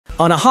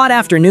On a hot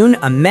afternoon,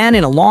 a man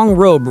in a long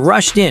robe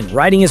rushed in,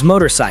 riding his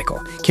motorcycle,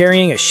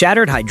 carrying a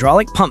shattered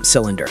hydraulic pump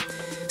cylinder.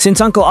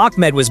 Since Uncle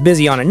Ahmed was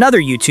busy on another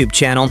YouTube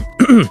channel,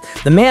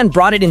 the man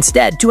brought it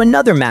instead to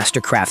another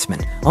master craftsman,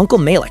 Uncle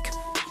Malik.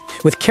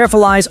 With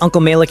careful eyes,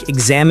 Uncle Malik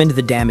examined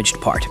the damaged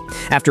part.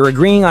 After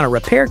agreeing on a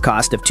repair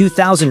cost of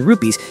 2,000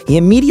 rupees, he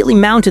immediately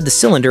mounted the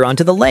cylinder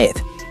onto the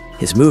lathe.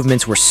 His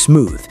movements were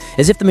smooth,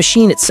 as if the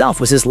machine itself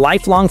was his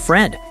lifelong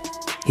friend.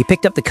 He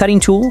picked up the cutting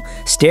tool,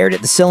 stared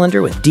at the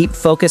cylinder with deep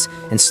focus,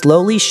 and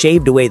slowly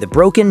shaved away the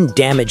broken,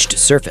 damaged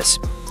surface.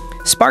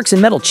 Sparks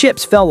and metal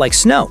chips fell like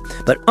snow,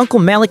 but Uncle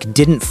Malik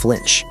didn't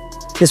flinch.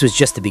 This was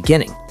just the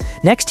beginning.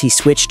 Next, he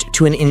switched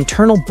to an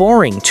internal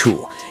boring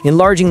tool,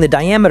 enlarging the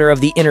diameter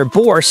of the inner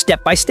bore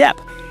step by step.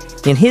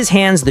 In his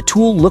hands, the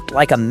tool looked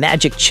like a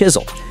magic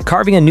chisel,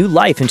 carving a new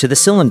life into the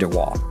cylinder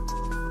wall.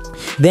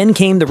 Then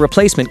came the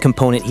replacement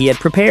component he had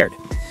prepared.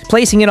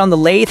 Placing it on the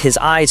lathe, his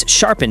eyes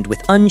sharpened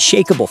with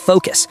unshakable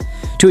focus.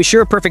 To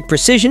assure perfect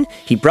precision,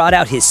 he brought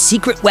out his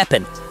secret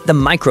weapon, the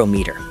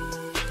micrometer.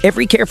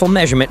 Every careful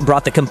measurement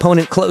brought the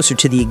component closer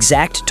to the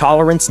exact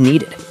tolerance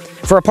needed.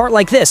 For a part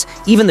like this,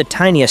 even the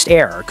tiniest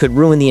error could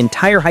ruin the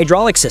entire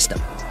hydraulic system.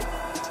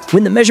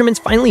 When the measurements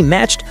finally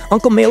matched,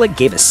 Uncle Malik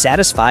gave a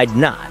satisfied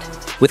nod.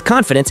 With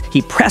confidence,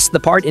 he pressed the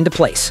part into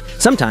place,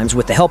 sometimes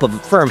with the help of a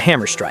firm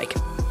hammer strike.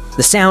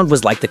 The sound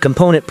was like the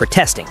component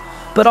protesting,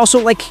 but also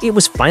like it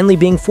was finally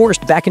being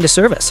forced back into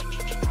service.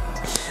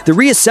 The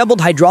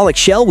reassembled hydraulic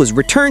shell was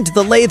returned to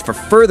the lathe for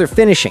further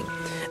finishing.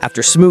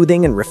 After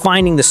smoothing and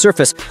refining the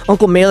surface,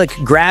 Uncle Malik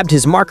grabbed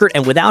his marker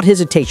and without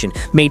hesitation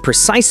made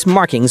precise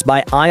markings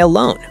by eye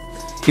alone.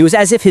 It was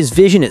as if his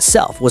vision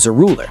itself was a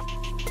ruler.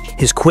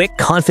 His quick,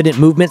 confident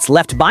movements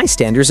left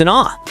bystanders in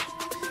awe.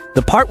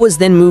 The part was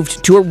then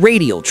moved to a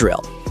radial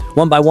drill.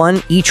 One by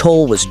one, each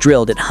hole was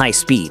drilled at high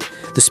speed,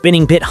 the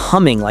spinning bit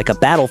humming like a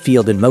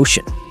battlefield in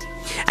motion.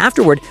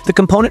 Afterward, the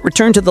component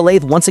returned to the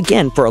lathe once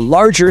again for a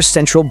larger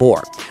central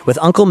bore, with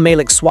Uncle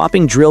Malik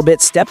swapping drill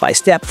bits step by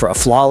step for a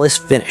flawless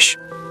finish.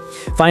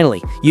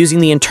 Finally, using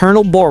the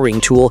internal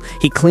boring tool,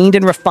 he cleaned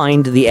and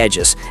refined the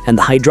edges, and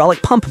the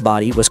hydraulic pump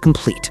body was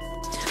complete.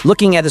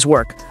 Looking at his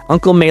work,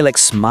 Uncle Malik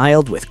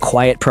smiled with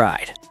quiet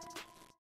pride.